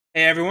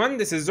Hey everyone,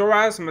 this is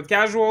Zora from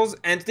Casuals,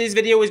 and today's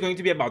video is going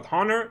to be about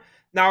honor.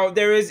 Now,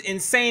 there is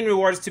insane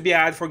rewards to be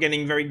had for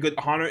getting very good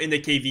honor in the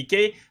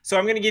KVK, so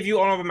I'm going to give you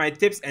all of my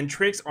tips and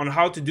tricks on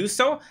how to do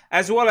so,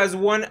 as well as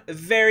one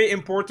very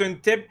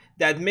important tip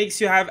that makes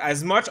you have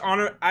as much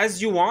honor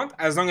as you want,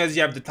 as long as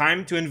you have the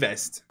time to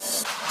invest.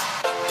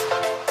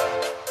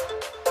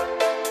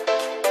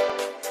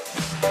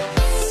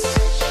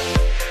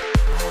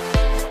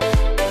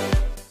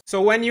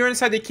 So when you're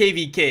inside the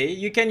KVK,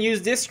 you can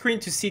use this screen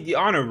to see the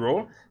honor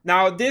roll.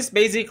 Now this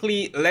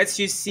basically lets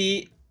you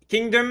see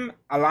Kingdom,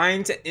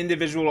 Alliance, and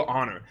individual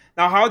honor.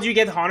 Now how do you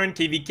get honor in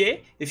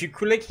KVK? If you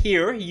click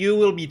here, you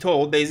will be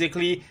told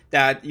basically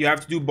that you have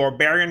to do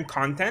Barbarian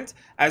content,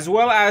 as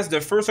well as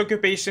the first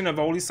occupation of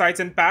Holy Sites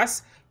and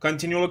Pass,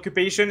 continual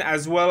occupation,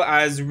 as well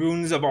as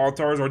runes of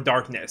altars or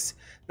darkness.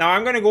 Now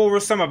I'm going to go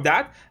over some of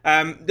that.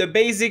 The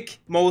basic,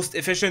 most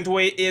efficient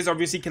way is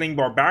obviously killing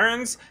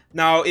Barbarians.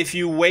 Now if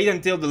you wait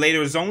until the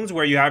later zones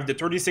where you have the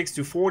 36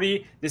 to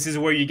 40, this is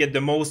where you get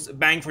the most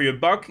bang for your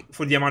buck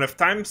for the amount of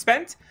time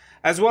spent.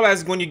 As well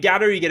as when you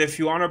gather, you get a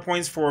few honor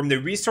points from the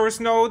resource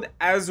node,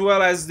 as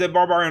well as the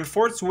Barbarian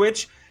Forts,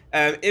 which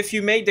if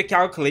you make the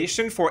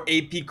calculation for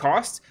AP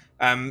cost,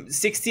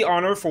 60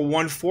 honor for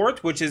one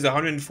fort, which is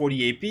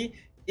 140 AP,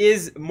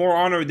 is more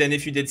honor than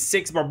if you did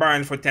 6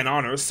 Barbarian for 10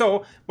 honor.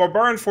 So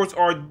Barbarian Forts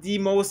are the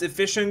most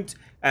efficient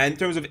in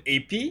terms of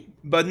AP,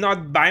 but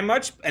not by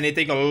much, and they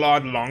take a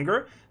lot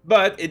longer.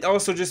 But it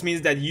also just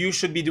means that you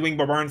should be doing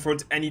Barbarian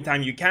Forts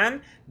anytime you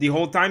can, the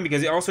whole time,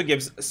 because it also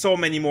gives so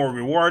many more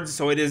rewards,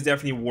 so it is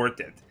definitely worth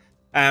it.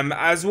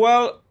 As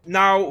well,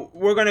 now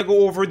we're gonna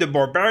go over the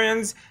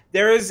Barbarians.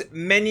 There is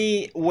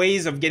many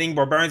ways of getting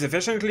Barbarians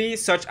efficiently,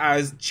 such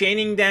as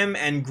chaining them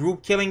and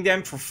group killing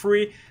them for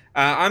free.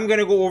 I'm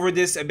gonna go over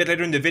this a bit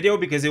later in the video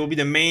because it will be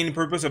the main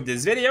purpose of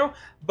this video.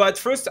 But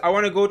first, I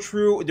want to go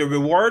through the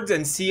rewards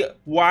and see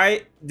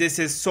why this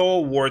is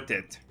so worth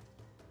it.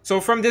 So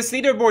from this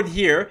leaderboard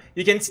here,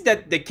 you can see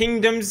that the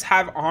kingdoms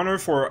have honor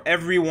for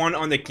everyone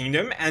on the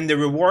kingdom, and the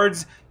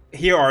rewards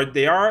here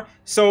they are.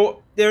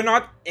 So they're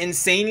not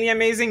insanely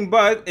amazing,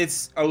 but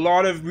it's a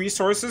lot of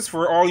resources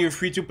for all your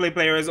free-to-play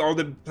players, all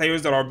the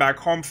players that are back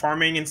home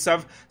farming and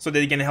stuff, so that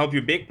they can help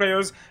your big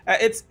players.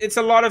 It's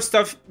a lot of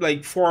stuff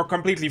like for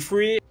completely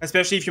free,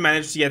 especially if you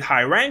manage to get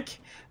high rank.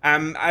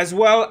 As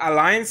well,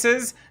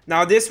 alliances.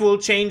 Now this will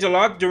change a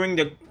lot during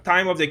the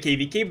time of the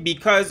KVK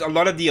because a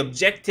lot of the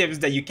objectives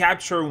that you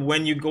capture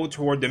when you go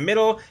toward the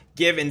middle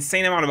give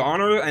insane amount of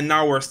honor, and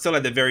now we're still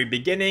at the very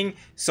beginning,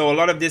 so a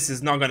lot of this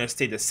is not going to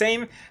stay the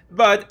same.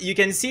 But you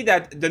can see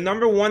that the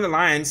 #1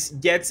 alliance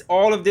gets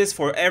all of this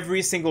for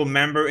every single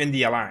member in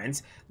the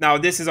alliance. Now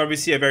this is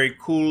obviously a very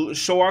cool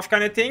show-off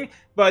kind of thing,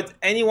 but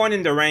anyone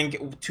in the rank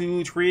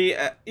 2, 3,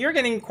 you're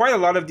getting quite a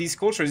lot of these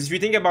sculptures. If you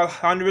think about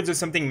hundreds of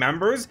something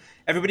members,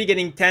 everybody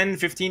getting 10,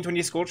 15,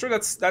 20 sculpture,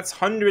 that's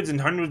hundreds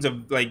and hundreds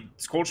of like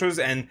sculptures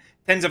and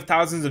tens of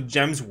thousands of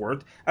gems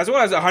worth, as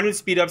well as 100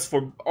 speed ups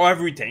for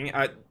everything.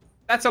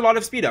 That's a lot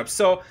of speed ups.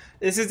 So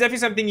this is definitely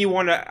something you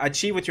want to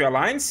achieve with your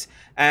alliance,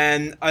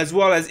 and as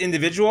well as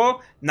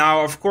individual.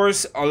 Now, of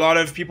course, a lot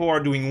of people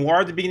are doing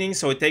war at the beginning,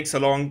 so it takes a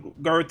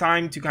longer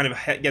time to kind of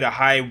get a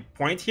high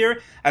point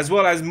here, as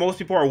well as most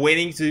people are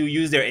waiting to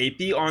use their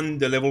AP on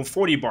the level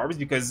 40 barbs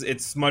because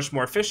it's much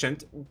more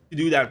efficient to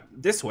do that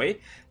this way.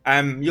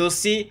 You'll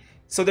see.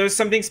 So there's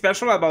something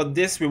special about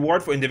this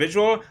reward for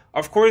individual.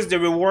 Of course, the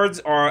rewards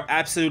are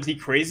absolutely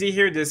crazy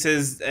here. This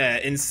is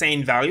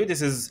insane value.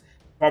 This is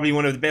probably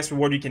one of the best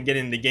rewards you can get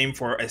in the game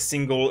for a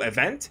single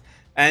event.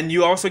 And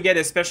you also get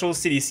a special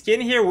city skin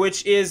here,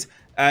 which is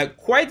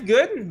quite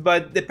good,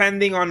 but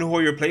depending on who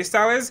your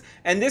playstyle is.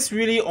 And this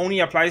really only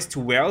applies to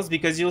whales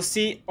because you'll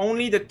see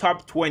only the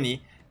top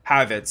 20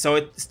 have it. So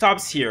it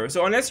stops here.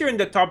 So unless you're in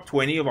the top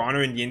 20 of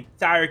honor in the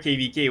entire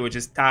KVK, which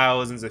is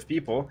thousands of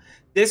people,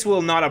 this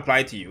will not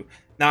apply to you.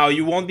 Now,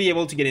 you won't be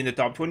able to get in the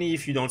top 20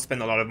 if you don't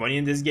spend a lot of money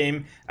in this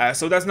game.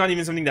 So that's not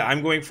even something that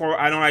I'm going for.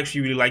 I don't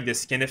actually really like the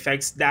skin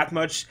effects that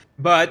much.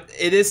 But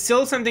it is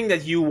still something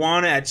that you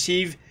want to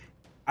achieve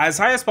as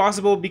high as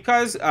possible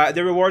because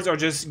the rewards are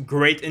just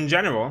great in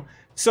general.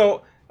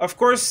 So, of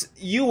course,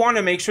 you want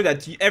to make sure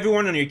that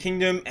everyone in your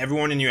kingdom,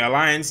 everyone in your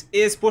alliance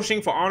is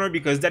pushing for honor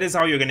because that is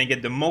how you're going to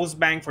get the most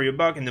bang for your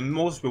buck and the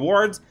most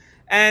rewards.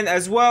 And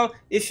as well,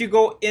 if you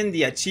go in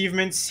the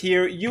achievements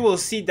here, you will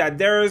see that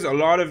there is a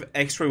lot of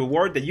extra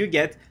reward that you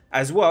get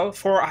as well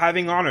for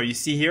having honor. You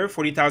see here,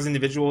 40,000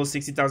 individual,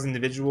 60,000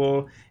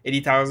 individual,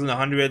 80,000,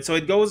 100. So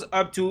it goes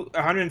up to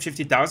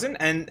 150,000.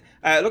 And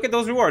look at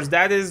those rewards.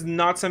 That is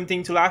not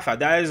something to laugh at.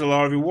 That is a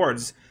lot of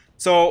rewards.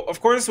 So, of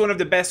course, one of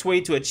the best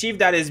way to achieve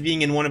that is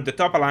being in one of the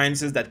top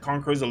alliances that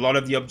conquers a lot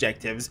of the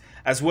objectives,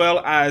 as well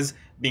as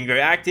being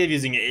very active,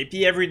 using your AP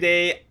every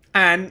day,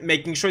 and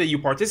making sure that you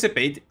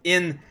participate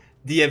in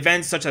the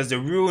events such as the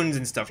runes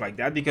and stuff like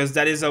that, because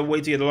that is a way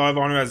to get a lot of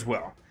honor as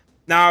well.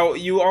 Now,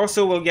 you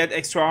also will get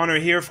extra honor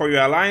here for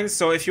your alliance.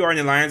 So if you are an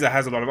alliance that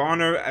has a lot of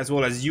honor, as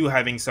well as you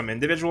having some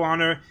individual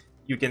honor,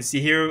 you can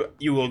see here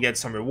you will get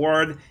some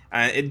reward.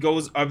 It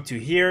goes up to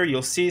here,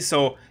 you'll see.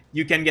 So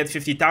you can get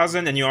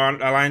 50,000 and your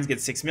alliance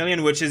gets 6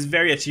 million, which is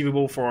very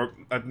achievable for,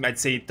 I'd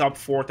say, top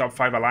 4, top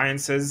 5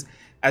 alliances.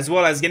 As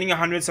well as getting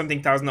 100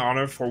 something thousand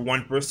honor for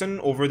one person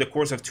over the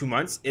course of 2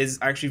 months is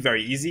actually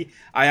very easy.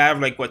 I have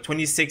like, what,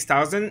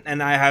 26,000,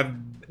 and I have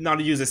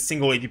not used a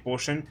single AP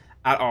potion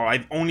at all.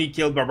 I've only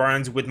killed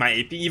barbarians with my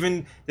AP.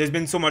 Even there's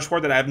been so much war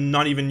that I have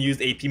not even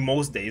used AP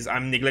most days.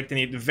 I'm neglecting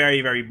it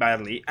very, very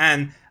badly,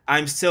 and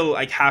I'm still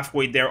like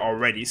halfway there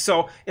already.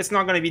 So it's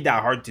not going to be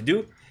that hard to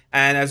do.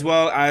 And as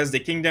well as the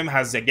kingdom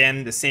has,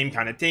 again, the same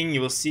kind of thing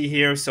you will see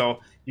here. So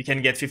you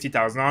can get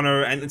 50,000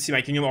 honor, and let's see,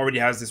 my kingdom already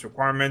has this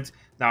requirement.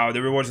 Now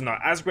the rewards are not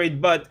as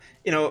great, but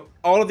you know,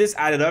 all of this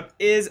added up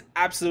is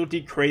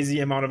absolutely crazy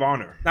amount of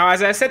honor. Now,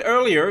 as I said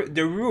earlier,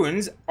 the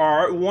runes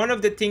are one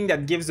of the things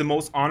that gives the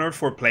most honor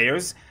for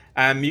players.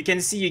 You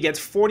can see you get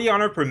 40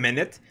 honor per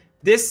minute.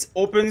 This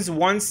opens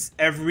once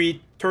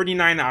every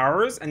 39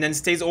 hours and then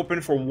stays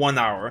open for 1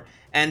 hour.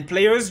 And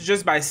players,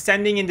 just by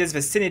standing in this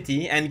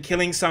vicinity and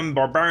killing some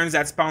barbarians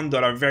that spawn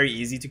that are very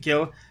easy to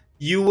kill,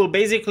 you will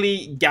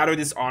basically gather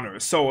this honor.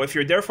 So if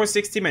you're there for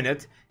 60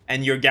 minutes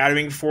and you're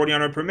gathering 40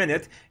 honor per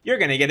minute, you're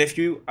gonna get a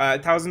few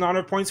thousand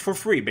honor points for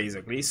free,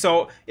 basically.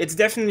 So it's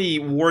definitely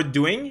worth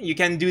doing. You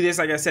can do this,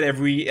 like I said,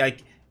 every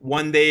like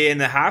 1 day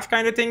and a half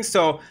kind of thing.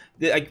 So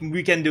like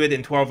we can do it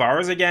in 12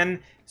 hours again.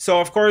 So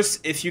of course,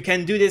 if you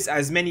can do this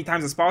as many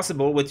times as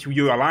possible with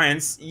your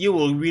alliance, you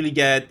will really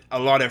get a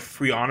lot of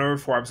free honor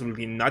for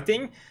absolutely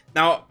nothing.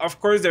 Now, of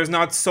course, there's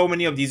not so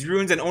many of these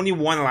runes and only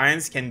one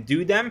alliance can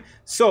do them.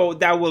 So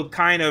that will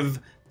kind of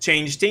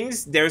change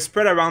things. They're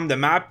spread around the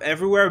map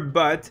everywhere,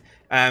 but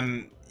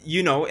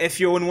you know, if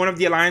you're in one of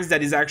the alliances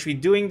that is actually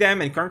doing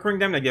them and conquering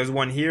them, like there's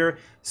one here.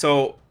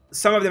 So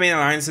some of the main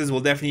alliances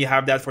will definitely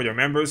have that for their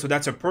members. So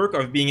that's a perk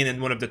of being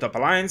in one of the top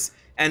alliance.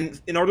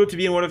 And in order to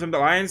be in one of the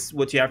alliance,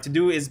 what you have to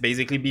do is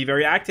basically be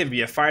very active,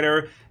 be a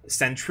fighter,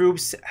 send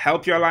troops,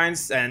 help your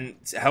alliance, and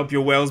help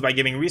your whales by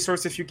giving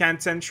resources if you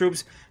can't send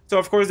troops. So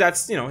of course,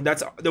 that's, you know,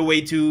 that's the way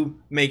to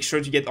make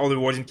sure to get all the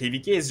rewards in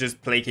KVK is just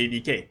play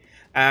KVK.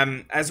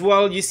 As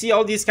well, you see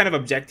all these kind of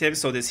objectives.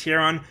 So this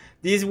Huron,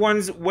 these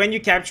ones, when you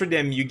capture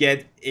them, you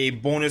get a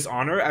bonus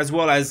honor, as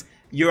well as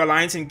your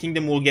alliance and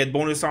kingdom will get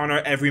bonus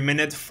honor every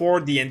minute for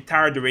the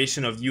entire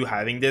duration of you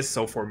having this.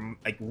 So for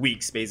like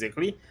weeks,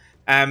 basically.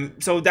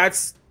 So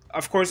that's,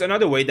 of course,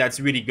 another way that's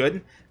really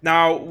good.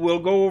 Now we'll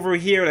go over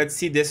here. Let's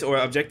see this or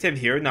objective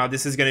here. Now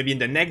this is going to be in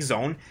the next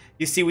zone.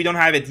 You see, we don't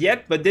have it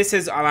yet, but this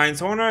is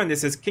alliance honor and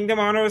this is kingdom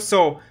honor.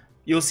 So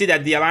you'll see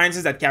that the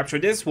alliances that capture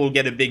this will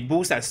get a big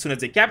boost as soon as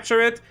they capture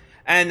it.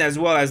 And as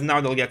well as now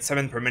they'll get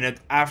 7 per minute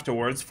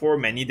afterwards for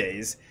many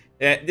days.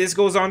 This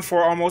goes on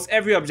for almost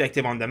every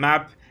objective on the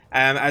map.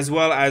 As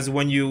well as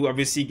when you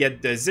obviously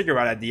get the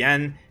ziggurat at the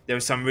end,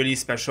 there's some really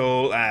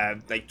special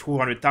like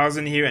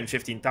 200,000 here and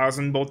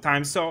 15,000 both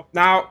times. So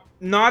now,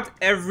 not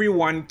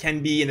everyone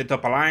can be in the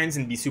top alliance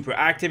and be super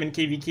active in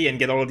KVK and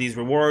get all of these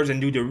rewards and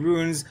do the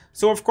runes.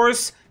 So of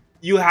course,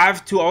 you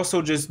have to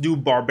also just do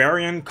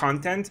barbarian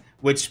content,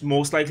 which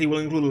most likely will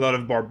include a lot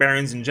of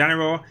barbarians in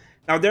general.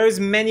 Now there's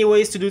many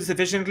ways to do this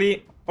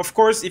efficiently. Of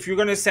course, if you're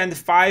going to send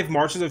 5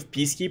 marches of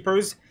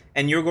peacekeepers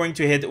and you're going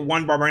to hit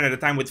 1 barbarian at a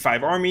time with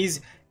 5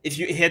 armies, if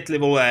you hit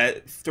level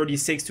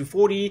 36 to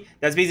 40,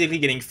 that's basically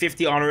getting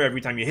 50 honor every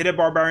time you hit a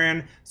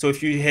barbarian. So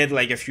if you hit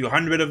like a few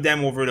hundred of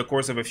them over the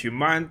course of a few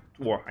months,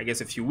 or I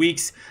guess a few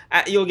weeks,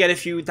 you'll get a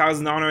few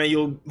thousand honor.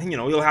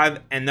 You'll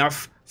have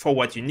enough for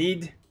what you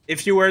need.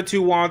 If you were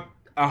to want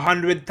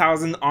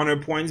 100,000 honor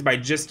points by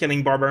just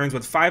killing barbarians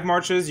with 5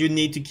 marches, you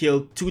need to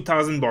kill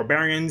 2,000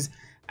 barbarians.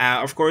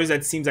 Of course,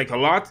 that seems like a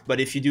lot, but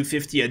if you do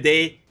 50 a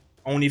day,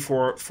 only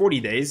for 40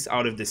 days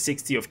out of the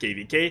 60 of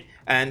KVK,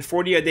 and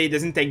 40 a day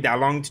doesn't take that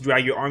long to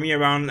drag your army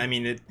around. I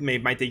mean, it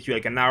might take you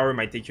like an hour,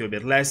 might take you a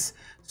bit less.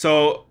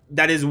 So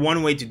that is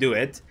one way to do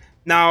it.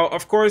 Now,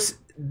 of course,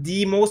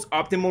 the most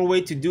optimal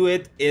way to do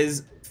it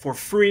is for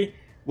free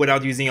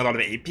without using a lot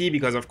of AP,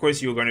 because of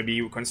course you're going to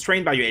be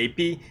constrained by your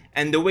AP,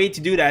 and the way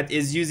to do that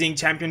is using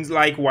champions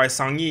like Wai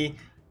Sangyi,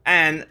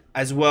 and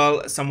as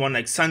well someone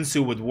like Sun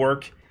Tzu would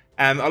work.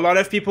 A lot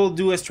of people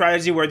do a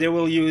strategy where they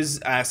will use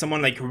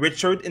someone like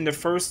Richard in the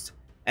first,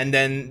 and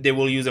then they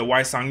will use a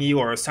Wai Sangyi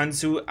or a Sun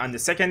Tzu on the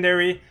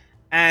secondary.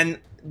 And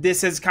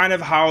this is kind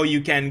of how you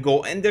can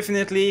go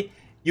indefinitely.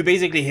 You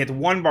basically hit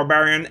 1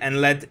 barbarian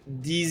and let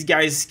these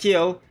guys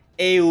kill,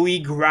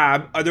 AOE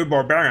grab other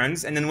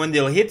barbarians, and then when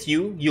they'll hit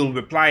you, you'll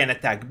reply and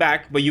attack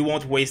back, but you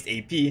won't waste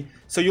AP,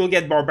 so you'll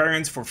get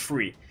barbarians for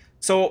free.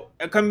 So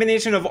a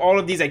combination of all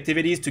of these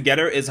activities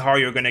together is how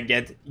you're going to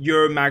get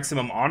your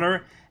maximum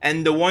honor.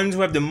 And the ones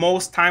who have the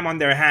most time on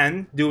their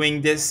hand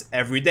doing this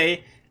every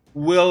day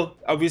will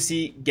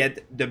obviously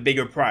get the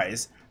bigger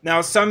prize.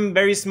 Now, some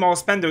very small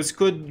spenders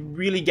could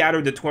really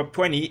gather the top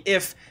 20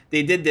 if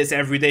they did this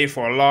every day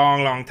for a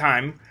long, long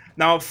time.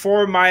 Now,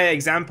 for my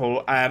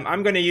example,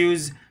 I'm going to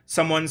use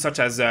someone such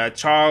as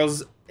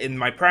Charles in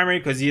my primary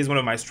because he is one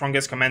of my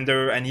strongest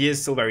commander and he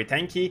is still very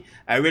tanky.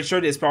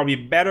 Richard is probably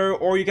better,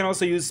 or you can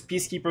also use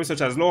peacekeepers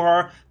such as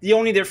Lohar. The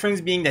only difference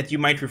being that you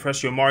might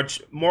refresh your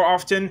march more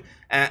often.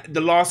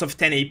 The loss of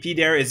 10 AP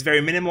there is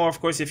very minimal,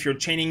 of course, if you're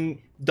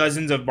chaining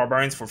dozens of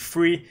barbarians for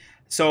free.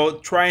 So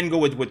try and go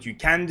with what you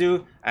can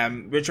do.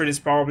 Richard is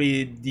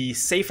probably the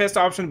safest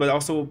option, but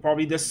also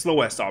probably the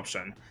slowest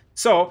option.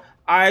 So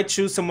I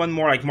choose someone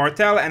more like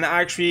Martel, and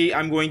actually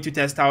I'm going to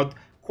test out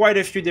quite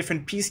a few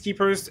different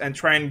peacekeepers and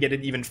try and get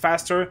it even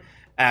faster.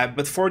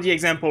 But for the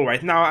example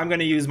right now, I'm going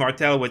to use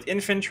Martel with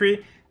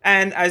infantry.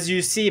 And as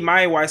you see,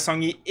 my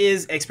Waisongi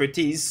is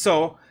expertise.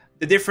 So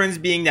the difference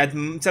being that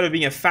instead of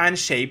being a fan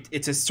shaped,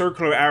 it's a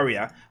circular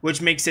area,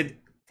 which makes it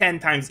 10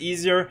 times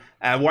easier.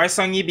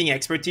 Waisongi being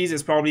expertise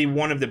is probably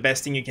one of the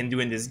best thing you can do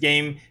in this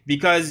game,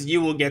 because you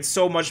will get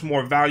so much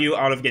more value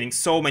out of getting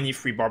so many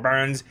free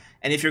barbarians.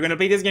 And if you're going to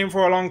play this game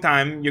for a long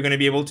time, you're going to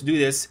be able to do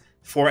this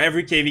for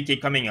every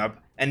KVK coming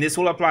up. And this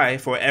will apply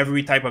for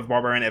every type of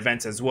barbarian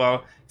events as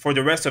well for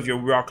the rest of your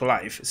rock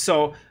life.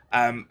 So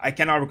I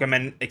cannot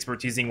recommend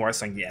expertising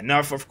Waisongi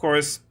enough, of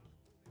course.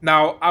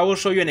 Now I will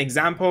show you an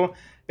example.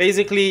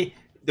 Basically,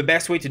 the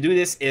best way to do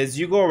this is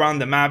you go around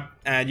the map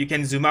and you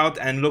can zoom out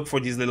and look for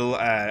these little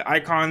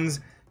icons.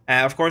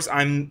 Of course,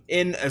 I'm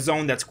in a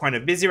zone that's kind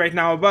of busy right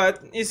now,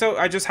 but so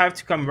I just have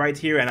to come right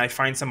here and I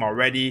find some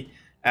already.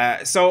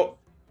 So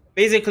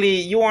basically,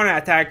 you want to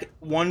attack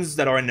ones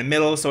that are in the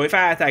middle. So if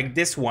I attack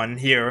this one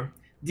here,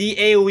 the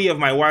AOE of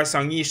my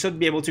Waisongi should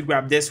be able to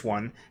grab this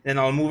one. Then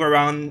I'll move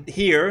around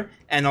here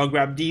and I'll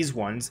grab these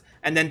ones.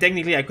 And then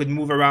technically I could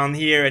move around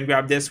here and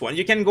grab this one.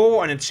 You can go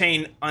on a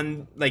chain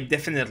like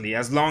definitely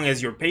as long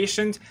as you're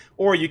patient,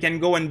 or you can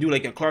go and do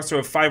like a cluster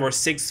of 5 or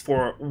 6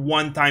 for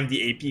one time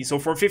the AP. So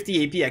for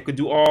 50 AP I could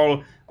do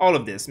all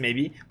of this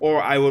maybe,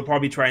 or I will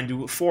probably try and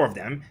do 4 of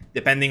them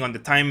depending on the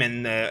time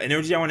and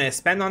energy I want to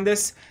spend on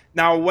this.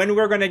 Now when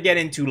we're going to get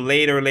into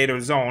later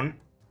zone,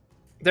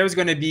 there's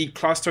going to be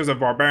clusters of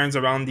barbarians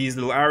around these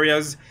little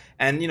areas,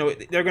 and you know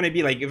they're going to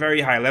be like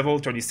very high level,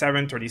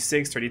 37,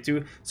 36,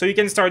 32. So you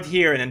can start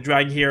here and then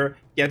drag here,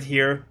 get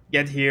here,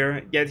 get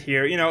here, get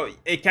here. You know,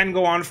 it can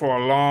go on for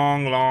a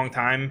long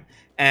time.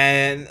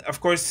 And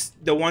of course,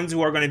 the ones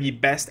who are going to be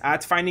best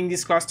at finding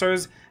these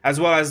clusters, as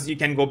well as you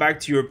can go back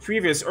to your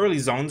previous early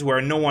zones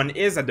where no one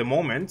is at the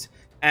moment,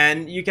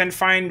 and you can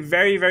find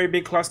very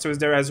big clusters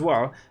there as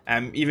well.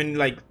 Even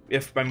like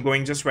if I'm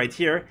going just right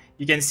here,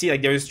 you can see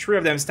like there's 3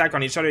 of them stacked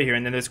on each other here,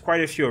 and then there's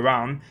quite a few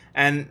around.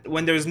 And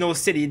when there's no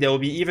city, there will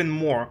be even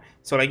more.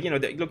 So like, you know,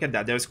 look at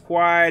that, there's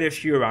quite a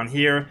few around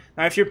here.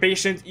 Now if you're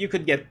patient, you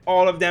could get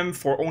all of them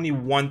for only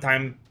one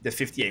time the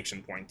 50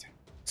 action point.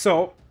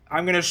 So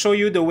I'm going to show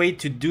you the way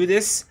to do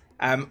this.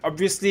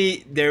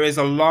 Obviously there is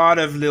a lot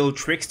of little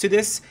tricks to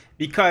this,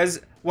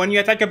 because when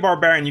you attack a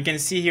barbarian, you can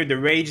see here the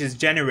rage is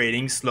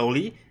generating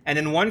slowly, and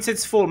then once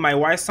it's full, my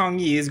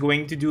Waisongi is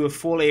going to do a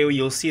full AoE.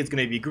 You'll see it's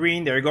going to be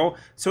green. There you go.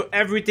 So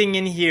everything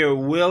in here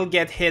will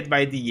get hit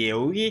by the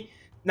AoE.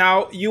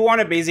 Now you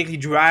want to basically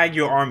drag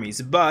your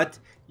armies, but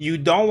you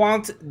don't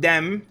want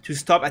them to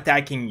stop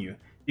attacking you,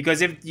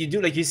 because if you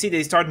do, like you see,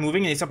 they start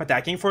moving and they stop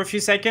attacking for a few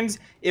seconds.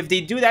 If they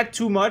do that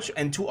too much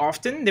and too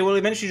often, they will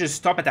eventually just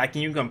stop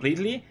attacking you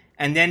completely,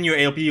 and then your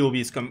AOP will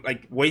be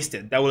like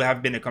wasted. That will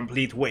have been a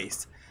complete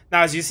waste.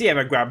 Now, as you see,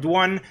 I've grabbed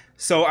one,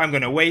 so I'm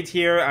going to wait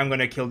here. I'm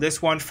going to kill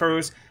this one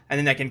first, and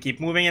then I can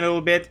keep moving a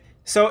little bit.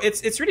 So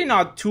it's really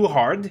not too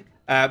hard,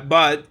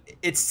 but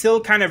it's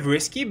still kind of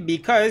risky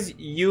because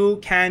you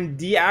can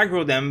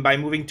de-aggro them by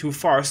moving too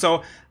far.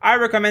 So I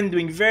recommend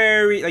doing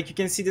like you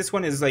can see this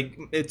one is like,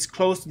 it's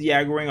close to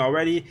de-aggroing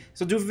already.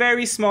 So do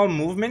very small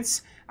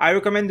movements. I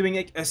recommend doing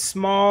like a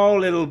small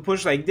little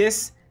push like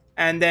this,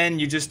 and then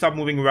you just stop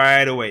moving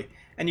right away.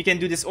 And you can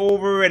do this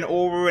over and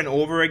over and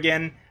over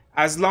again.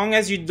 As long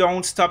as you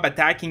don't stop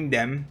attacking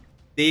them,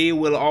 they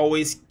will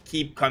always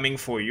keep coming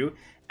for you.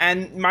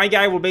 And my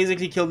guy will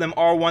basically kill them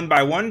all one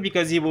by one,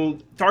 because he will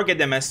target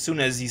them as soon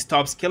as he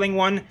stops killing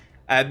one,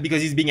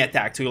 because he's being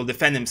attacked, so he'll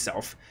defend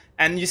himself.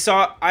 And you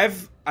saw I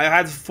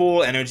had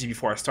full energy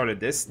before I started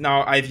this.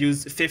 Now I've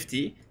used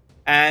 50,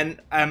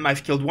 and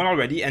I've killed one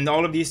already, and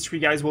all of these 3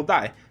 guys will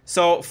die.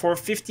 So for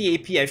 50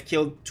 AP, I've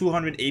killed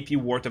 200 AP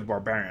worth of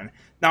Barbarian.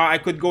 Now I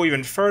could go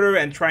even further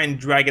and try and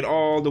drag it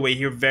all the way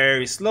here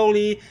very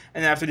slowly,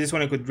 and after this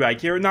one I could drag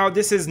here. Now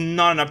this is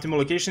not an optimal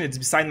location, it's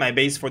beside my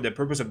base for the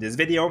purpose of this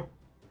video.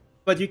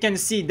 But you can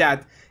see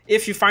that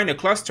if you find a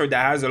cluster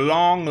that has a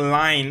long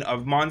line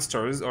of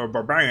monsters or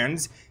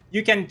barbarians,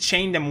 you can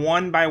chain them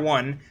one by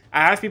one.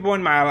 I have people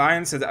in my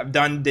alliance that have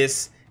done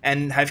this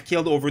and have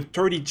killed over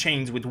 30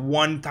 chains with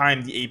one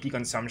time the AP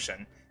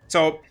consumption.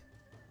 So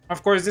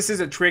of course, this is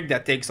a trick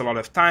that takes a lot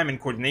of time and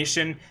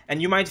coordination,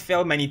 and you might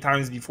fail many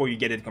times before you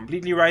get it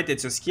completely right.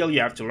 It's a skill you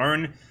have to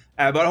learn,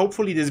 but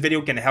hopefully this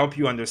video can help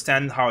you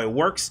understand how it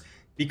works,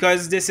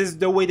 because this is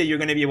the way that you're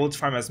going to be able to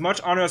farm as much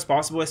honor as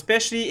possible,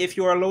 especially if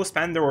you're a low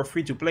spender or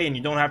free to play and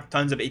you don't have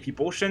tons of AP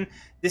potion.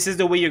 This is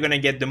the way you're going to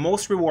get the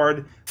most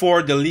reward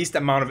for the least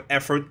amount of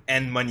effort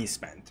and money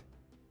spent.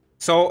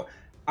 So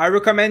I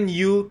recommend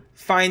you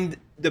find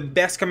the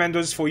best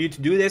commanders for you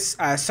to do this.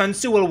 Sun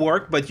Tzu will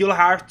work, but you'll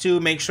have to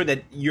make sure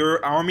that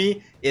your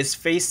army is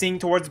facing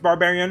towards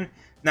Barbarian.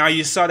 Now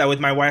you saw that with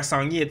my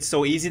Waisongyi, it's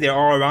so easy. They're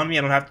all around me.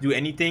 I don't have to do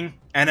anything.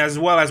 And as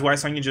well as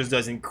Waisongyi just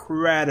does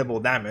incredible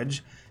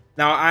damage.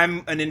 Now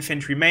I'm an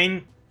infantry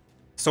main,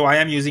 so I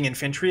am using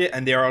infantry,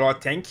 and they are a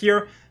lot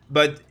tankier.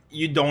 But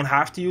you don't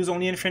have to use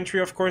only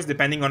infantry, of course,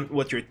 depending on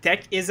what your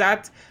tech is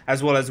at,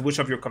 as well as which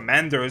of your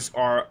commanders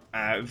are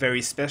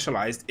very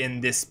specialized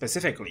in this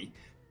specifically.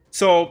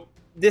 So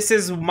this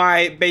is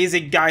my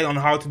basic guide on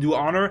how to do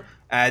honor.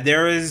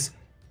 There is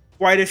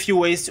quite a few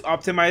ways to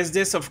optimize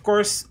this, of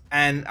course,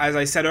 and as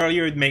I said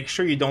earlier, make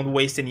sure you don't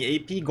waste any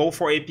AP. Go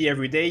for AP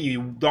every day.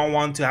 You don't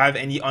want to have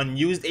any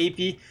unused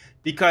AP,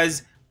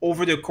 because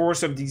over the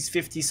course of these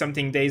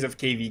 50-something days of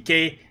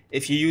KVK,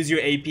 if you use your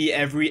AP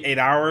every 8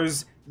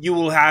 hours, you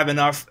will have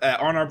enough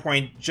honor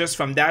point just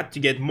from that to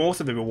get most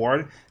of the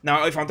reward.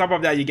 Now, if on top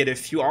of that you get a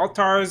few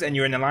altars and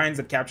you're in a alliance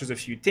that captures a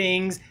few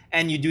things,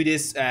 and you do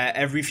this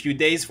every few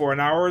days for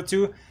an hour or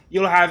two,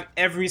 you'll have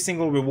every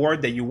single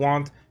reward that you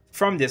want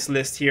from this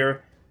list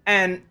here,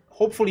 and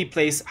hopefully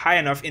place high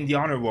enough in the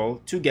honor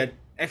roll to get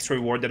extra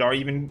reward that are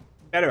even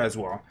better as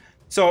well.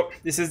 So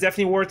this is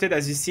definitely worth it.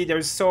 As you see,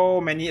 there's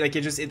so many, like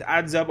it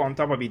adds up on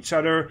top of each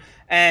other,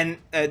 and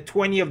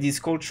 20 of these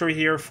culture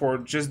here for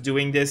just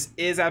doing this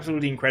is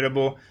absolutely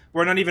incredible.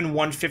 We're not even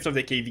 1/5 of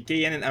the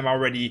KVK in, and I'm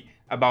already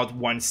about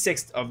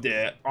 1/6 of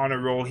the honor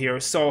roll here.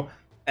 So,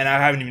 and I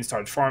haven't even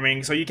started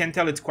farming, so you can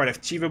tell it's quite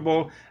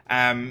achievable.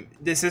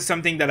 This is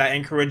something that I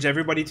encourage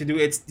everybody to do.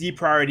 It's the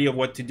priority of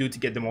what to do to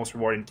get the most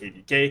reward in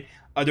KVK,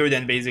 other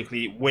than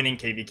basically winning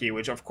KVK,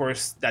 which of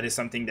course that is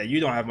something that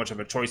you don't have much of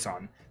a choice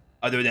on,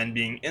 other than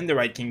being in the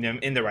right kingdom,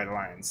 in the right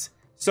alliance.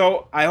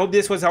 So I hope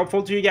this was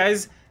helpful to you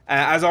guys.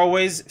 As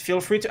always,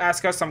 feel free to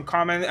ask us some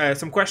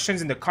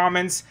questions in the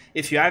comments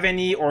if you have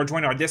any, or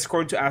join our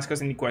Discord to ask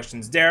us any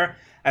questions there.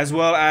 As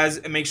well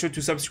as make sure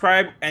to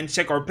subscribe and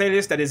check our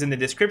playlist that is in the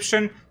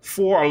description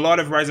for a lot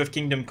of Rise of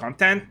Kingdom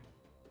content.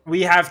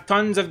 We have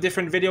tons of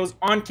different videos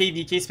on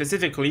KVK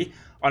specifically,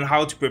 on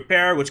how to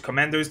prepare, which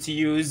commanders to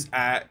use,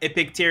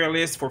 epic tier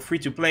list for free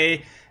to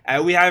play.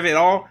 We have it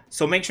all,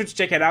 so make sure to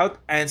check it out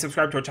and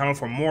subscribe to our channel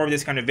for more of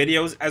this kind of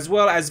videos, as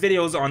well as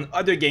videos on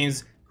other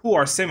games who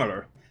are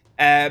similar.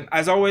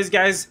 As always,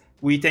 guys,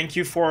 we thank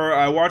you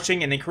for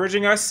watching and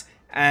encouraging us,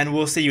 and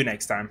we'll see you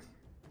next time.